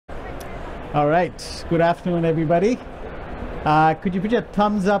All right. Good afternoon, everybody. Could you put your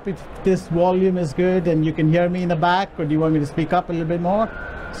thumbs up if this volume is good and you can hear me in the back, or do you want me to speak up a little bit more?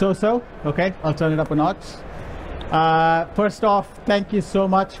 So? Okay, I'll turn it up a notch. First off, thank you so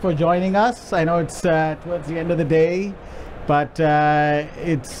much for joining us. I know it's towards the end of the day, but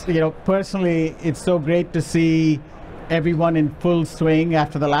it's, personally, it's so great to see everyone in full swing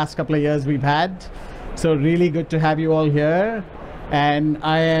after the last couple of years we've had. So really good to have you all here. And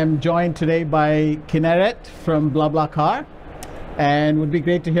I am joined today by Kineret from BlaBlaCar. And would be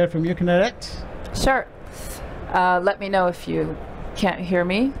great to hear from you, Kineret. Sure. Let me know if you can't hear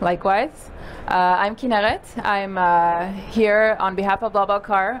me, likewise. I'm Kineret. I'm here on behalf of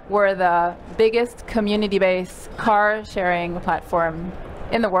BlaBlaCar. We're the biggest community-based car sharing platform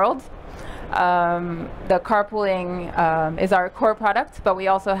in the world. The carpooling is our core product, but we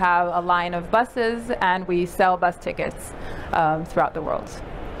also have a line of buses, and we sell bus tickets throughout the world.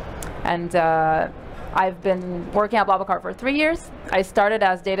 And I've been working at BlaBlaCar for 3 years. I started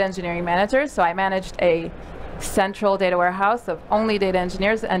as data engineering manager, so I managed a central data warehouse of only data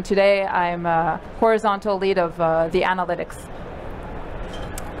engineers, and today I'm a horizontal lead of the analytics.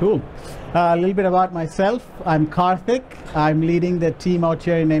 Cool. A little bit about myself. I'm Karthik. I'm leading the team out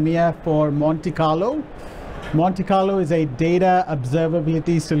here in EMEA for Monte Carlo. Monte Carlo is a data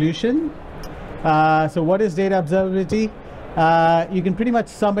observability solution. So what is data observability? You can pretty much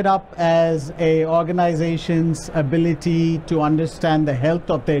sum it up as an organization's ability to understand the health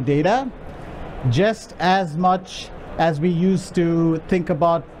of their data, just as much as we used to think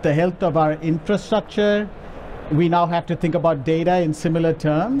about the health of our infrastructure. We now have to think about data in similar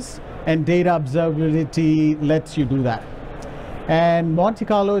terms, and data observability lets you do that. And Monte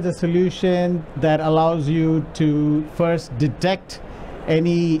Carlo is a solution that allows you to first detect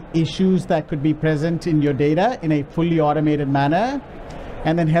any issues that could be present in your data in a fully automated manner,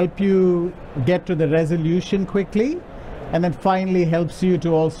 and then help you get to the resolution quickly, and then finally helps you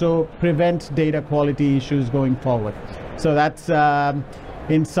to also prevent data quality issues going forward. So that's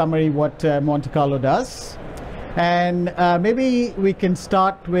in summary what Monte Carlo does. And maybe we can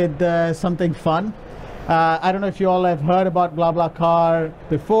start with something fun. I don't know if you all have heard about BlaBlaCar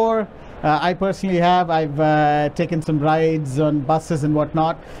before. I personally have. I've taken some rides on buses and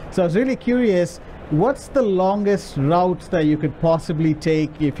whatnot. So I was really curious, what's the longest route that you could possibly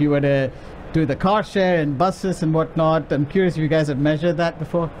take if you were to do the car share and buses and whatnot? I'm curious if you guys have measured that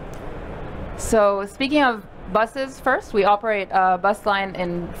before. So speaking of buses, first, we operate a bus line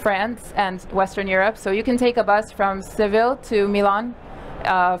in France and Western Europe. So you can take a bus from Seville to Milan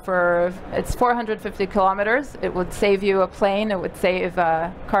it's 450 kilometers. It would save you a plane, it would save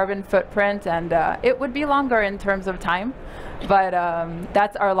a carbon footprint, and it would be longer in terms of time. But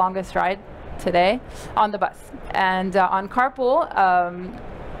that's our longest ride today on the bus. And on carpool,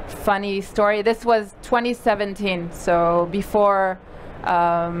 funny story, this was 2017, so before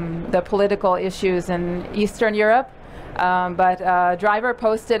the political issues in Eastern Europe, but a driver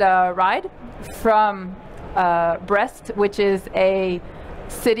posted a ride from Brest, which is a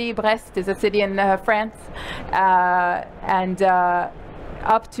city. Brest is a city in France, and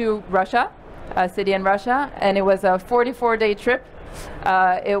up to Russia, a city in Russia, and it was a 44-day trip.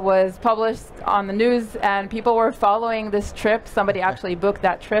 It was published on the news, and people were following this trip. Somebody actually booked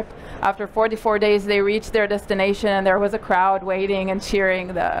that trip. After 44 days, they reached their destination, and there was a crowd waiting and cheering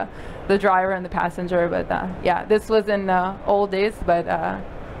the driver and the passenger. But yeah, this was in old days, but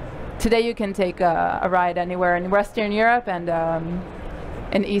today you can take a ride anywhere in Western Europe, and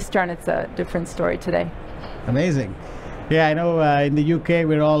in Eastern, it's a different story today. Amazing. Yeah, I know in the UK,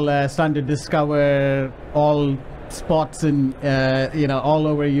 we're all starting to discover all spots in all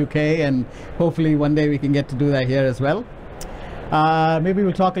over UK, and hopefully one day we can get to do that here as well. Maybe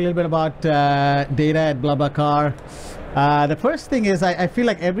we'll talk a little bit about data at BlaBlaCar. The first thing is I feel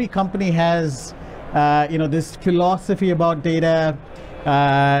like every company has this philosophy about data.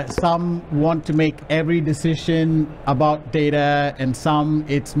 Some want to make every decision about data, and some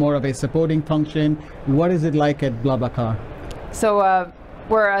it's more of a supporting function. What is it like at BlaBlaCar? So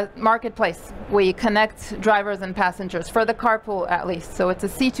we're a marketplace. We connect drivers and passengers, for the carpool at least. So it's a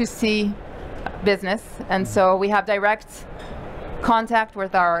C2C business, and so we have direct contact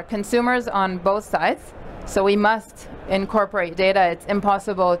with our consumers on both sides. So we must incorporate data. It's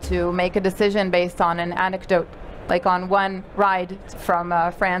impossible to make a decision based on an anecdote, like on one ride from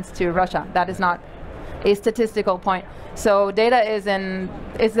France to Russia. That is not a statistical point. So data is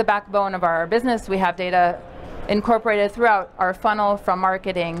the backbone of our business. We have data incorporated throughout our funnel, from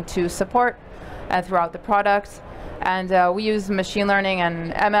marketing to support, and throughout the product. And we use machine learning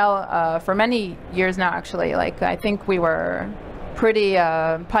and ML for many years now, actually. Like, I think we were pretty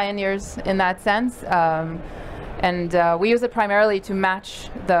pioneers in that sense. And we use it primarily to match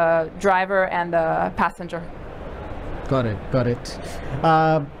the driver and the passenger. Got it, got it.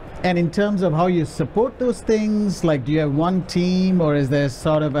 And in terms of how you support those things, like do you have one team or is there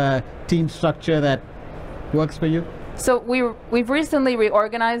sort of a team structure that works for you? So we've recently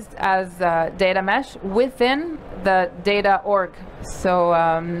reorganized as data mesh within the data org. So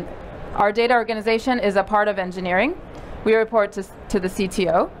our data organization is a part of engineering. We report to the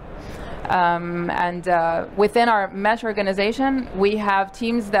CTO. And within our mesh organization, we have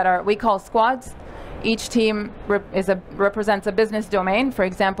teams that we call squads. Each team represents a business domain. For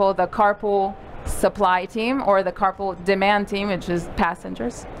example, the carpool supply team or the carpool demand team, which is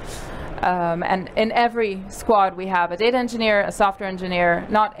passengers. And in every squad, we have a data engineer, a software engineer,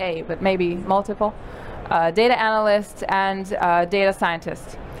 not a, but maybe multiple, data analyst, and data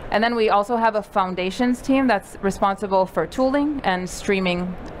scientist. And then we also have a foundations team that's responsible for tooling and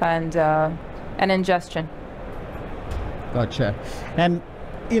streaming and ingestion. Gotcha. And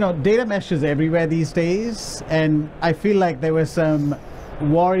you know, data mesh is everywhere these days, and I feel like there were some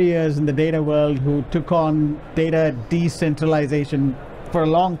warriors in the data world who took on data decentralization for a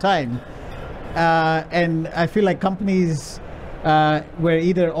long time. And I feel like companies were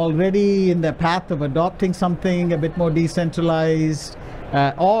either already in the path of adopting something a bit more decentralized,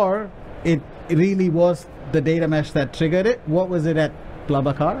 or it really was the data mesh that triggered it. What was it at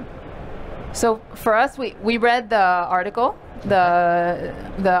BlaBlaCar? So for us, we read the article,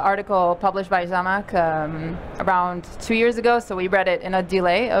 the article published by Zhamak around 2 years ago. So we read it in a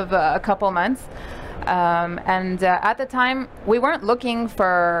delay of a couple months. And at the time, we weren't looking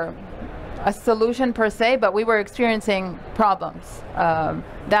for a solution per se, but we were experiencing problems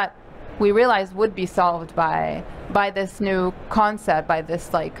that we realized would be solved by this new concept, by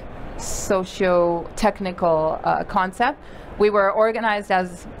this like socio-technical concept. We were organized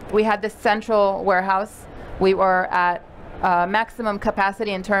as, we had this central warehouse. We were at maximum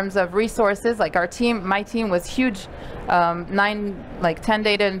capacity in terms of resources. Like our team, my team was huge, 10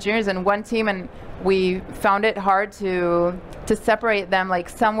 data engineers in one team, and we found it hard to separate them. Like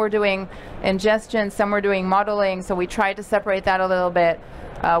some were doing ingestion, some were doing modeling, so we tried to separate that a little bit.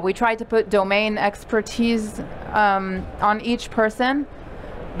 We tried to put domain expertise on each person,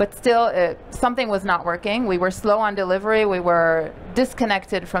 but still something was not working. We were slow on delivery. We were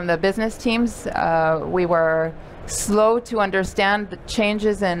disconnected from the business teams. We were slow to understand the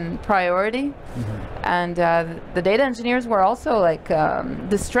changes in priority. Mm-hmm. And the data engineers were also like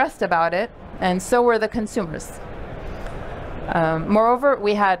distressed about it, and so were the consumers. Moreover,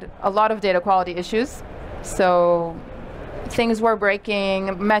 we had a lot of data quality issues. So things were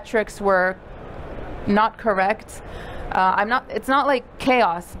breaking, metrics were not correct. It's not like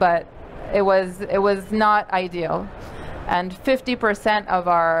chaos, but it was not ideal. And 50% of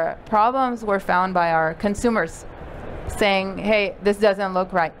our problems were found by our consumers saying, hey, this doesn't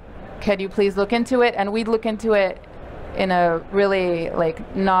look right. Can you please look into it? And we'd look into it in a really like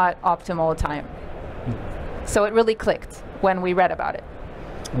not optimal time. So it really clicked when we read about it.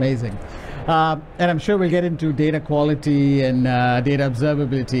 Amazing. And I'm sure we'll get into data quality and data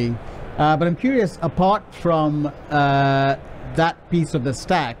observability. But I'm curious, apart from that piece of the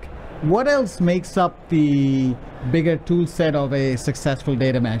stack, what else makes up the bigger tool set of a successful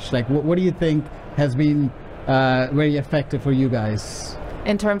data mesh? Like, what do you think has been very effective for you guys?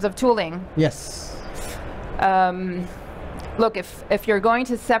 In terms of tooling? Yes. Look, if you're going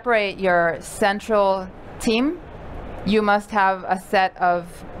to separate your central team, you must have a set of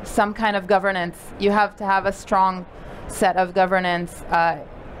some kind of governance. You have to have a strong set of governance.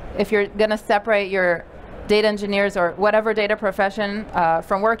 If you're going to separate your data engineers or whatever data profession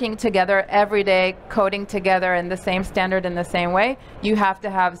from working together every day, coding together in the same standard in the same way, you have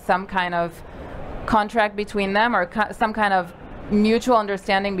to have some kind of contract between them or some kind of mutual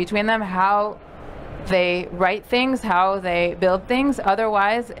understanding between them, how they write things, how they build things.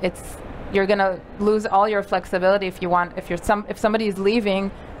 Otherwise, you're going to lose all your flexibility if somebody is leaving,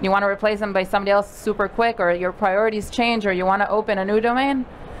 you want to replace them by somebody else super quick, or your priorities change, or you want to open a new domain,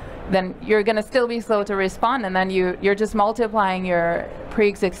 then you're going to still be slow to respond, and then you're just multiplying your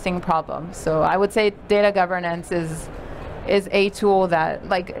pre-existing problems. So I would say data governance is a tool that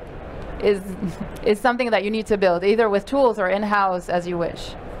is something that you need to build, either with tools or in-house as you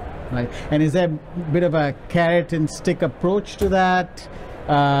wish. Right. And is there a bit of a carrot and stick approach to that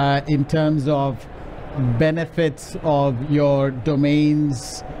in terms of benefits of your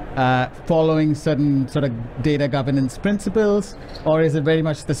domains following certain sort of data governance principles, or is it very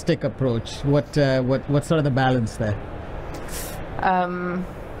much the stick approach? What's sort of the balance there?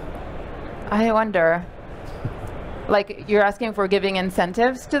 I wonder. Like you're asking for giving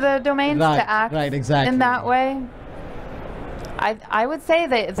incentives to the domains to act exactly. in that way. I would say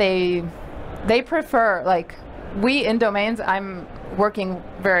they prefer, like we in domains, I'm working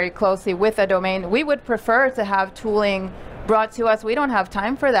very closely with a domain. We would prefer to have tooling brought to us. We don't have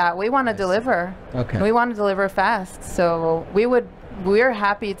time for that. We want to deliver. Okay. We want to deliver fast. So we're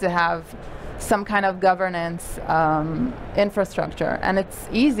happy to have some kind of governance infrastructure, and it's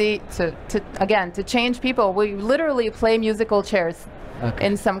easy to change people. We literally play musical chairs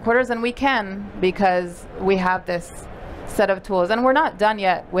in some quarters, and we can because we have this set of tools, and we're not done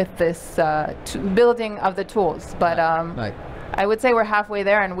yet with this building of the tools, but I would say we're halfway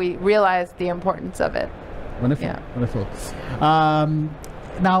there, and we realize the importance of it. Wonderful. Yeah. Wonderful.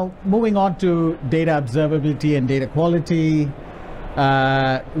 Now moving on to data observability and data quality.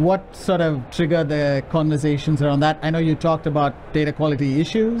 What sort of triggered the conversations around that? I know you talked about data quality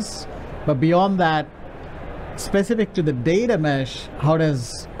issues, but beyond that, specific to the data mesh, how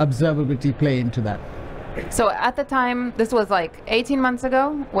does observability play into that? So at the time, this was like 18 months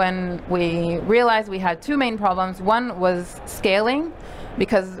ago, when we realized we had two main problems. One was scaling,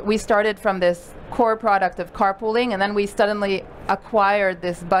 because we started from this core product of carpooling, and then we suddenly acquired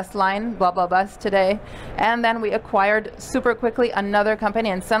this bus line, BlaBlaBus today, and then we acquired super quickly another company,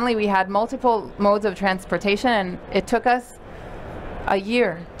 and suddenly we had multiple modes of transportation, and it took us a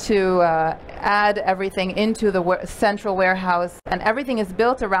year to add everything into the central warehouse, and everything is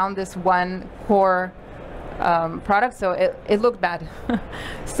built around this one core product, so it looked bad.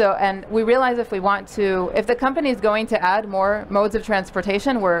 So, and we realize if the company is going to add more modes of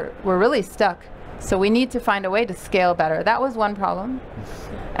transportation, we're really stuck. So we need to find a way to scale better. That was one problem.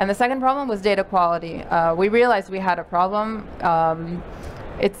 And the second problem was data quality. We realized we had a problem.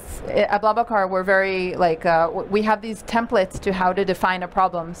 At BlaBlaCar, we're very we have these templates to how to define a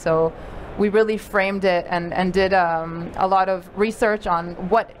problem. So we really framed it and did a lot of research on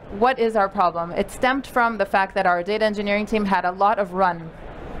what is our problem. It stemmed from the fact that our data engineering team had a lot of run.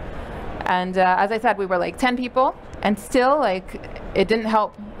 And as I said, we were like 10 people, and still it didn't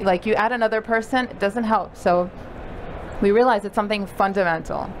help. Like you add another person, it doesn't help. So we realized it's something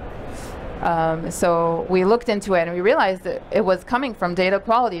fundamental. So we looked into it, and we realized that it was coming from data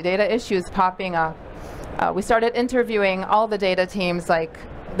quality, data issues popping up. We started interviewing all the data teams, like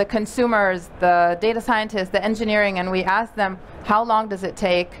the consumers, the data scientists, the engineering, and we asked them, how long does it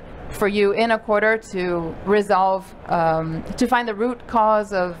take for you in a quarter to resolve, to find the root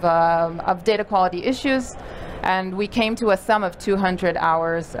cause of data quality issues? And we came to a sum of 200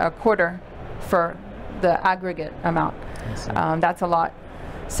 hours a quarter for the aggregate amount. That's a lot.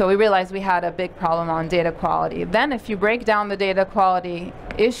 So we realized we had a big problem on data quality. Then if you break down the data quality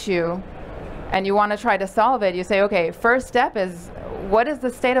issue and you want to try to solve it, you say, okay, first step is, what is the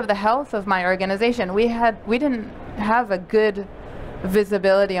state of the health of my organization? We didn't have a good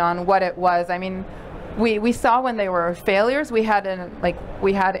visibility on what it was. I mean, we saw when there were failures. We had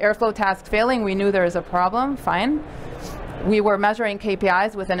Airflow task failing. We knew there was a problem. Fine. We were measuring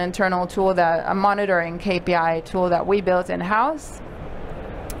KPIs with an internal tool, a monitoring KPI tool that we built in-house.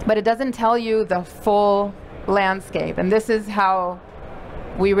 But it doesn't tell you the full landscape. And this is how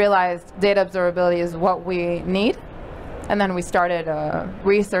we realized data observability is what we need. And then we started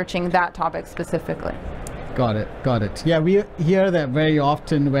researching that topic specifically. Got it, got it. Yeah, we hear that very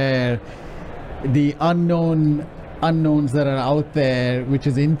often, where the unknowns that are out there, which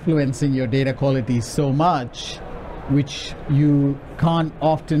is influencing your data quality so much, which you can't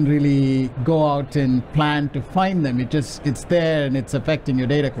often really go out and plan to find them. It's there, and it's affecting your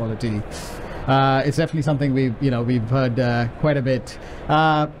data quality. It's definitely something we've heard quite a bit.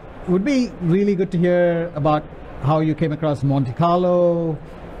 Would be really good to hear about how you came across Monte Carlo.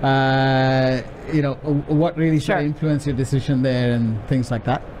 What really sort of influenced your decision there and things like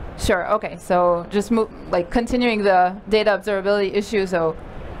that. Sure. Okay. So just continuing the data observability issue. So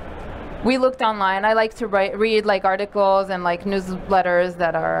we looked online. I like to read articles and newsletters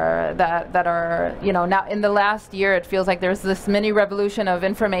that are now in the last year it feels like there's this mini revolution of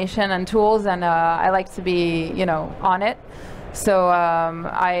information and tools, and I like to be on it. So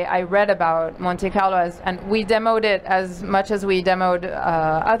I read about Monte Carlo, and we demoed it as much as we demoed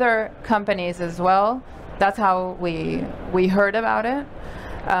other companies as well. That's how we heard about it.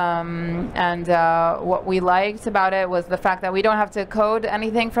 And what we liked about it was the fact that we don't have to code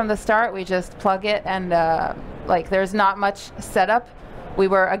anything from the start. We just plug it, and there's not much setup. We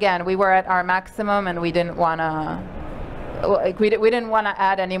were at our maximum, and we didn't want to we didn't want to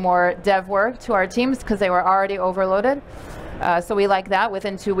add any more dev work to our teams because they were already overloaded. So we like that.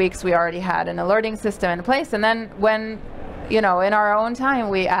 Within 2 weeks, we already had an alerting system in place. And then when, in our own time,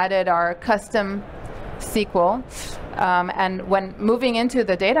 we added our custom SQL. And when moving into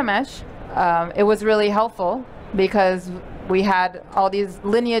the data mesh, it was really helpful because we had all these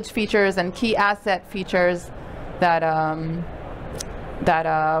lineage features and key asset features that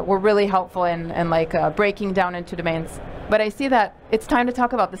were really helpful in like breaking down into domains. But I see that it's time to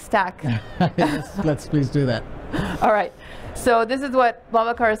talk about the stack. Yes, let's please do that. All right. So this is what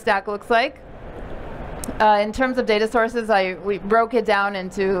BlaBlaCar's stack looks like. In terms of data sources, we broke it down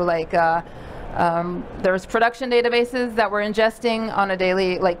into like there's production databases that we're ingesting on a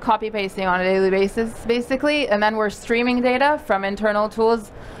daily, like copy pasting on a daily basis, basically, and then we're streaming data from internal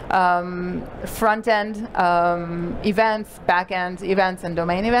tools, front end events, back end events, and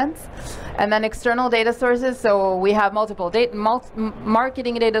domain events, and then external data sources. So we have multiple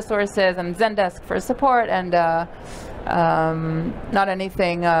marketing data sources and Zendesk for support, and not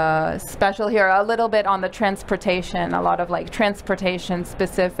anything special here. A little bit on the transportation, a lot of like transportation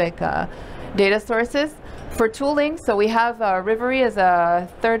specific data sources. For tooling, so we have Rivery as a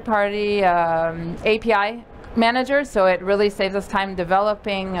third-party API manager, so it really saves us time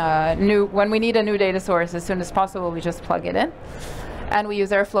developing when we need a new data source as soon as possible, we just plug it in. And we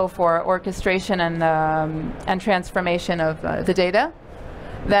use Airflow for orchestration and transformation of the data.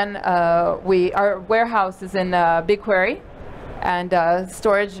 Then our warehouse is in BigQuery, and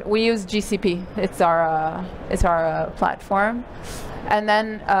storage we use GCP. It's our platform. And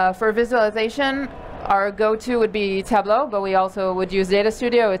then for visualization, our go-to would be Tableau, but we also would use Data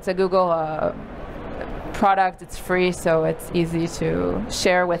Studio. It's a Google product. It's free, so it's easy to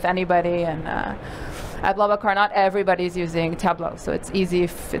share with anybody. And at BlaBlaCar, not everybody's using Tableau, so it's easy.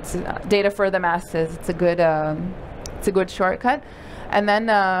 If it's data for the masses, it's a good shortcut. And then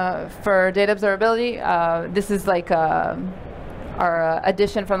for data observability, this is like our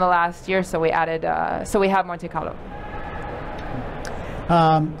addition from the last year. So we added, so we have Monte Carlo.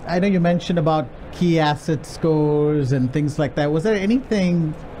 I know you mentioned about key asset scores and things like that. Was there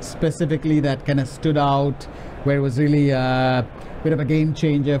anything specifically that kind of stood out where it was really a bit of a game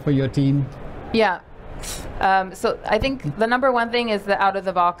changer for your team? Yeah. So I think the number one thing is the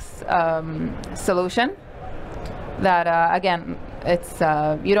out-of-the-box solution. That again, it's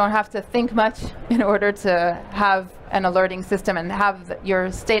you don't have to think much in order to have an alerting system and have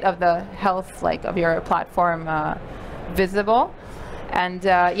your state of the health, like of your platform, visible. And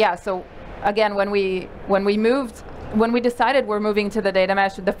yeah, so again, when we decided we're moving to the data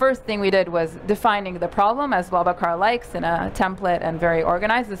mesh, the first thing we did was defining the problem, as BlaBlaCar likes, in a template and very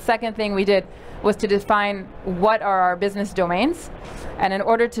organized. The second thing we did was to define what are our business domains. And in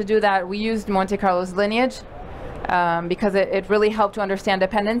order to do that, we used Monte Carlo's lineage because it really helped to understand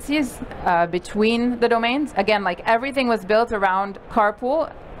dependencies between the domains. Again, like everything was built around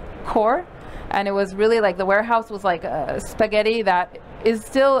carpool core. And it was really like the warehouse was like a spaghetti that is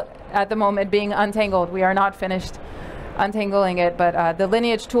still at the moment being untangled. We are not finished untangling it, but the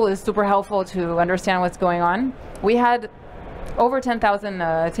lineage tool is super helpful to understand what's going on. We had over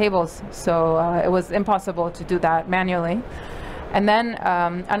 10,000 tables, so it was impossible to do that manually. And then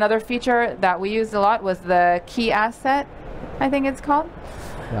another feature that we used a lot was the key asset, I think it's called.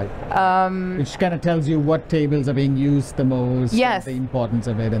 Right. Which kind of tells you what tables are being used the most, yes, the importance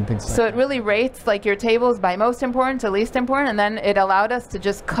of it and things like that. So it really rates like your tables by most important to least important, and then it allowed us to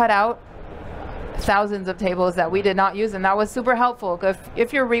just cut out thousands of tables that we did not use, and that was super helpful.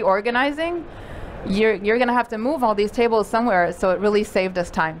 If you're reorganizing, you're going to have to move all these tables somewhere, so it really saved us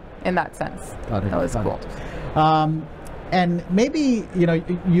time in that sense. That was cool. And maybe,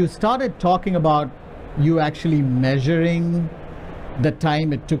 you started talking about you actually measuring the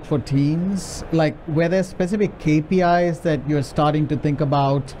time it took for teams. Like, were there specific KPIs that you're starting to think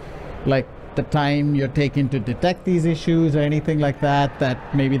about, like the time you're taking to detect these issues or anything like that,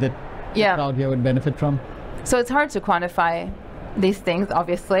 that maybe the crowd here would benefit from? So it's hard to quantify these things,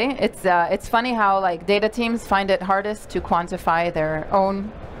 obviously. It's funny how like data teams find it hardest to quantify their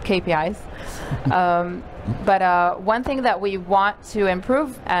own KPIs. But one thing that we want to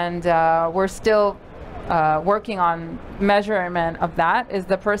improve, and we're still working on measurement of that, is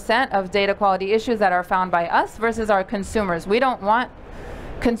the % of data quality issues that are found by us versus our consumers. We don't want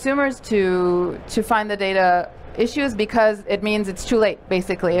consumers to find the data issues because it means it's too late,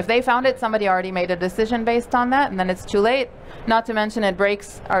 basically. If they found it, somebody already made a decision based on that, and then it's too late. Not to mention it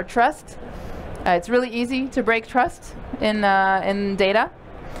breaks our trust. It's really easy to break trust in data.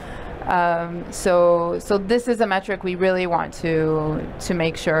 So this is a metric we really want to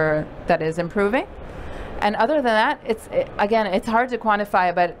make sure that is improving. And other than that, again, it's hard to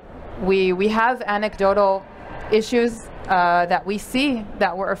quantify, but we have anecdotal issues that we see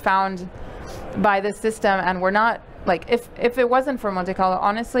that were found by the system, and we're not, like, if it wasn't for Monte Carlo,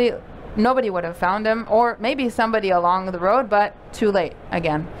 honestly, nobody would have found him, or maybe somebody along the road, but too late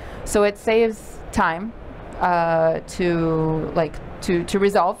again. So it saves time to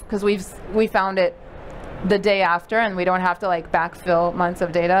resolve, because we found it the day after, and we don't have to like backfill months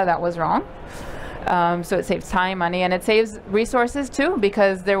of data that was wrong. So it saves time, money, and it saves resources too,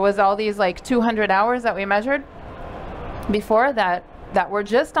 because there was all these like 200 hours that we measured before that were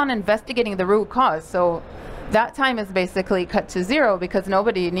just on investigating the root cause. So that time is basically cut to zero, because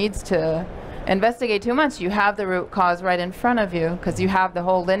nobody needs to investigate too much. You have the root cause right in front of you, because you have the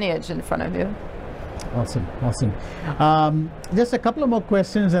whole lineage in front of you. Awesome, awesome. Just a couple of more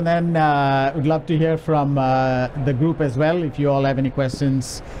questions, and then we'd love to hear from the group as well, if you all have any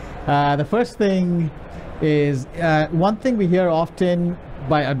questions. The first thing is, one thing we hear often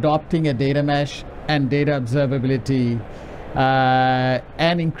by adopting a data mesh and data observability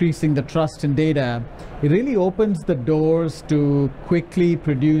and increasing the trust in data, it really opens the doors to quickly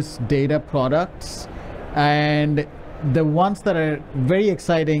produce data products. And the ones that are very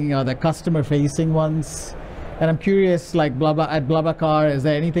exciting are the customer-facing ones. And I'm curious, like at BlaBlaCar, is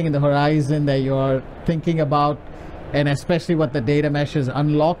there anything in the horizon that you're thinking about, and especially what the data mesh has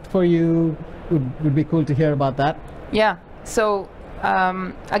unlocked for you? Would be cool to hear about that. Yeah. So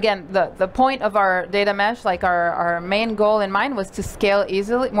again, the point of our data mesh, like our main goal in mind, was to scale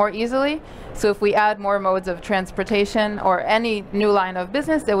more easily. So if we add more modes of transportation or any new line of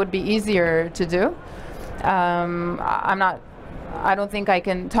business, it would be easier to do. I don't think I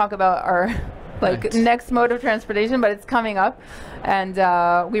can talk about our next mode of transportation, but it's coming up, and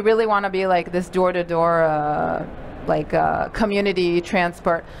we really want to be like this door-to-door community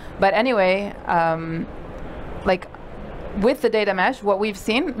transport. But anyway, with the data mesh, what we've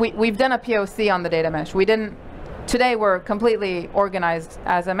seen, we've done a POC on the data mesh. Today we're completely organized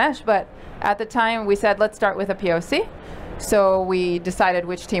as a mesh, but at the time we said, let's start with a POC. So we decided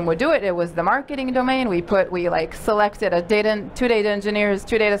which team would do it. It was the marketing domain. We selected two data engineers,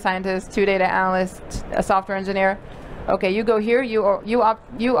 2 data scientists, 2 data analysts, a software engineer. Okay, you go here, you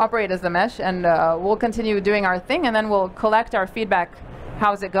operate as the mesh, and we'll continue doing our thing, and then we'll collect our feedback.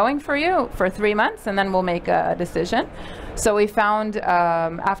 How's it going for you for 3 months, and then we'll make a decision. So we found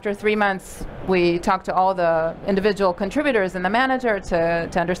after 3 months, we talked to all the individual contributors and the manager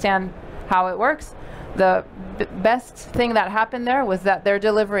to understand how it works. The best thing that happened there was that their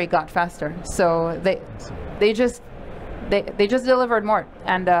delivery got faster. So they just delivered more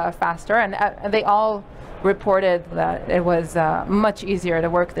and faster, and they all reported that it was much easier to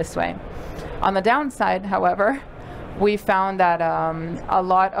work this way. On the downside, however, we found that a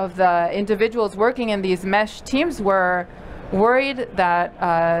lot of the individuals working in these mesh teams were worried that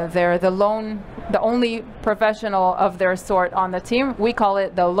they're the only professional of their sort on the team. We call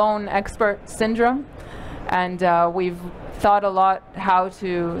it the lone expert syndrome, and we've thought a lot how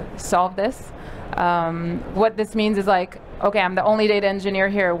to solve this. What this means is okay, I'm the only data engineer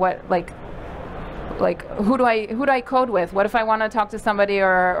here. Who do I code with? What if I want to talk to somebody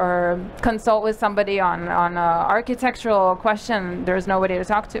or consult with somebody on an architectural question? There's nobody to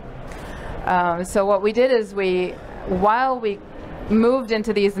talk to. So what we did is while we moved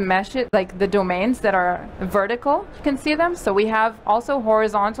into these meshes, like the domains that are vertical, you can see them. So we have also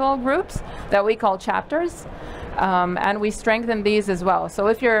horizontal groups that we call chapters, and we strengthen these as well. So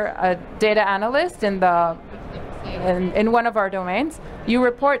if you're a data analyst in one of our domains, you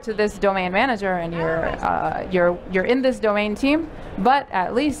report to this domain manager, and you're in this domain team, but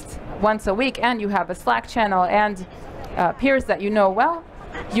at least once a week, and you have a Slack channel and peers that you know well.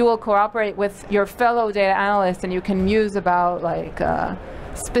 You will cooperate with your fellow data analysts, and you can muse about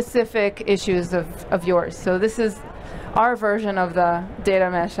specific issues of yours. So this is our version of the data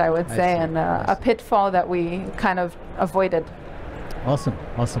mesh, I would say, and a pitfall that we kind of avoided. Awesome,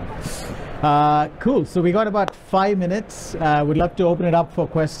 awesome. Cool. So we got about 5 minutes. We'd love to open it up for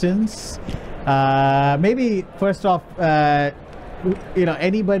questions. Maybe first off,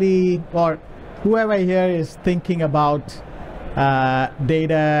 anybody or whoever here is thinking about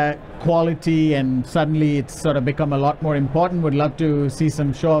data quality, and suddenly it's sort of become a lot more important. Would love to see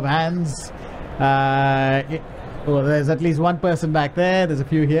some show of hands. Well, there's at least one person back there. There's a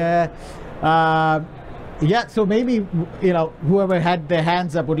few here. Yeah, so maybe, whoever had their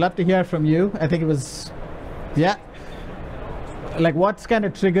hands up, would love to hear from you. I think it was, yeah. What's kind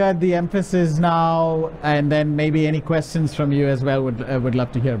of triggered the emphasis now, and then maybe any questions from you as well. Would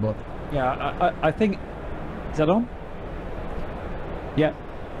love to hear both. Yeah, I think, is that on? Yeah.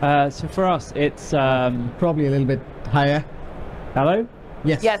 So for us, it's probably a little bit higher. Hello?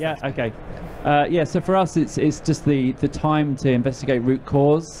 Yes. Yes. Yeah. Okay. Yeah. So for us, it's just the time to investigate root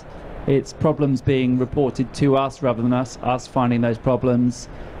cause. It's problems being reported to us rather than us finding those problems.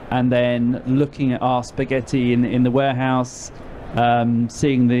 and then looking at our spaghetti in the warehouse,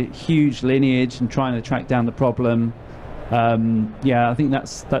 seeing the huge lineage and trying to track down the problem. Yeah, I think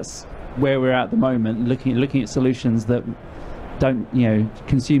that's where we're at the moment, looking at solutions that don't, you know,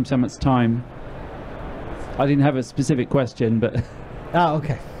 consume so much time. I didn't have a specific question, but oh,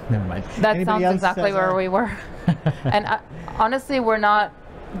 okay, never mind. That Anybody sounds else exactly has where we were. And honestly, we're not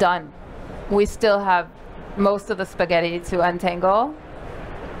done. We still have most of the spaghetti to untangle.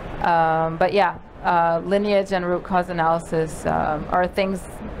 But yeah, lineage and root cause analysis are things,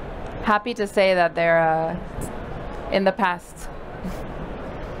 happy to say that they're in the past.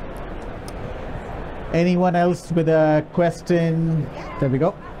 Anyone else with a question? There we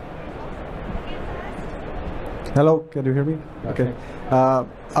go. Hello, can you hear me? Okay.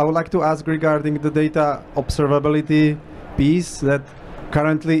 I would like to ask regarding the data observability piece, that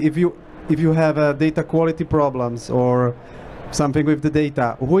currently if you have data quality problems or something with the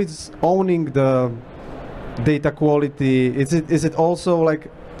data, who is owning the data quality? Is it also like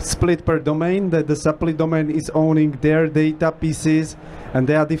split per domain, that the supply domain is owning their data pieces and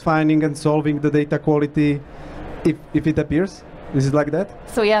they are defining and solving the data quality if it appears? Is it like that?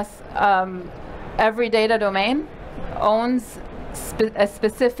 So yes, every data domain owns a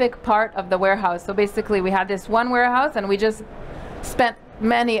specific part of the warehouse. So basically we had this one warehouse and we just spent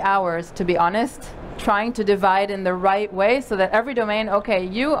many hours, to be honest, trying to divide in the right way so that every domain, okay,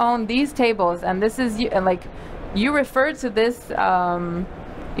 you own these tables and this is you, and like you refer to this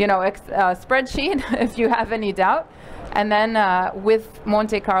you know, spreadsheet if you have any doubt. And then with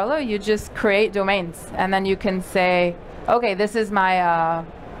Monte Carlo, you just create domains and then you can say, okay, this is my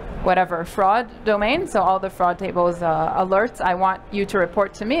whatever fraud domain, so all the fraud tables alerts, I want you to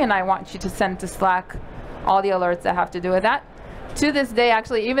report to me and I want you to send to Slack all the alerts that have to do with that. To this day,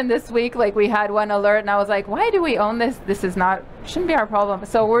 actually, even this week, like we had one alert and I was like, why do we own this? This is not, shouldn't be our problem.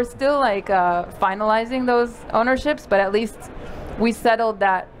 So we're still like finalizing those ownerships, but at least we settled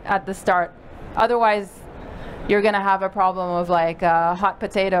that at the start. Otherwise, you're gonna have a problem of like hot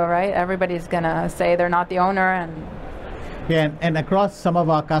potato, right? Everybody's gonna say they're not the owner. And yeah, and across some of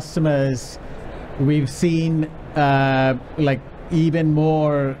our customers, we've seen like even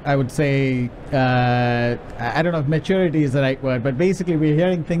more, I would say, I don't know if maturity is the right word, but basically we're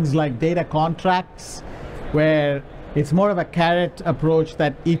hearing things like data contracts, where it's more of a carrot approach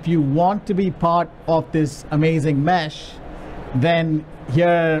that if you want to be part of this amazing mesh, then here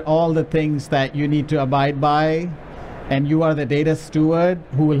are all the things that you need to abide by, and you are the data steward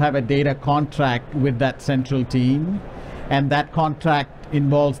who will have a data contract with that central team. And that contract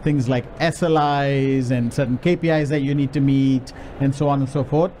involves things like SLIs and certain KPIs that you need to meet and so on and so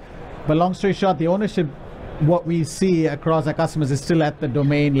forth. But long story short, the ownership, what we see across our customers is still at the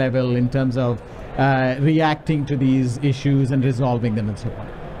domain level in terms of reacting to these issues and resolving them and so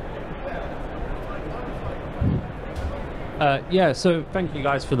on. Yeah, so thank you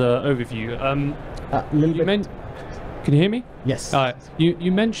guys for the overview. Can you hear me? Yes.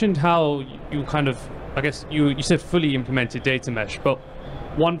 You mentioned how you kind of, I guess you said fully implemented data mesh, but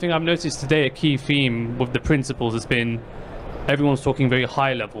one thing I've noticed today, a key theme with the principles has been everyone's talking very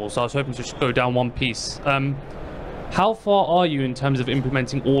high level, so I was hoping to just go down one piece. How far are you in terms of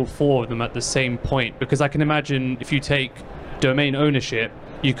implementing all four of them at the same point? Because I can imagine if you take domain ownership,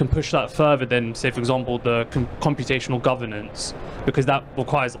 you can push that further than, say, for example, the computational governance, because that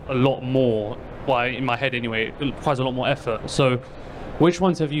requires a lot more, well, in my head anyway, it requires a lot more effort. So which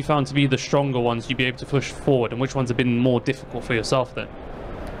ones have you found to be the stronger ones you'd be able to push forward, and which ones have been more difficult for yourself then?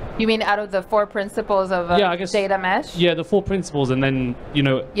 you mean out of the 4 principles of I guess, data mesh? Yeah, the 4 principles, and then, you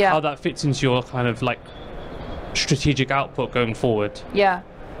know, how that fits into your kind of like strategic output going forward. Yeah.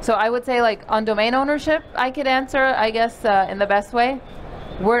 So I would say, like, on domain ownership, I could answer, I guess, in the best way.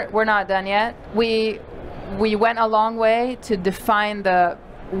 We're not done yet. We went a long way to define the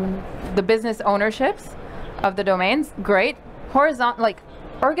business ownerships of the domains. Great. Horizontal, like,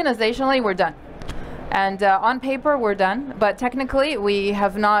 organizationally, we're done. And on paper, we're done. But technically, we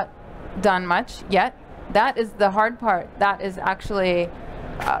have not done much yet. That is the hard part. That is actually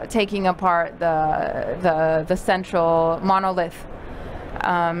taking apart the central monolith.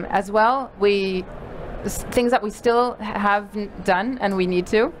 As well, things that we still haven't done and we need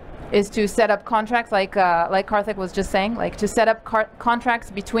to is to set up contracts, like Karthik was just saying, like to set up contracts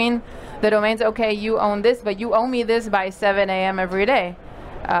between the domains. Okay, you own this, but you owe me this by 7 a.m. every day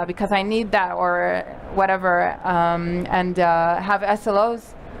because I need that, or whatever, and have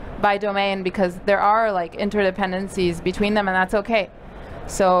SLOs by domain, because there are like interdependencies between them, and that's okay.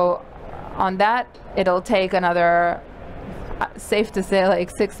 So on that, it'll take another, safe to say, like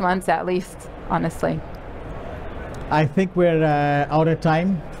 6 months at least, honestly. I think we're out of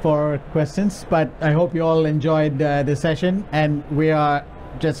time. for questions, but I hope you all enjoyed the session, and we are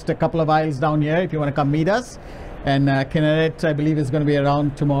just a couple of aisles down here if you want to come meet us. And Kineret, I believe, is going to be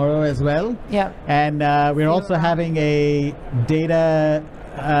around tomorrow as well. Yeah. And we're also having a data,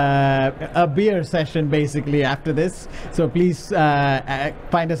 a beer session basically after this. So please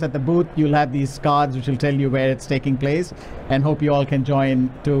find us at the booth. You'll have these cards which will tell you where it's taking place, and hope you all can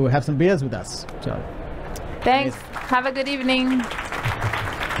join to have some beers with us. So, Thanks. Have a good evening.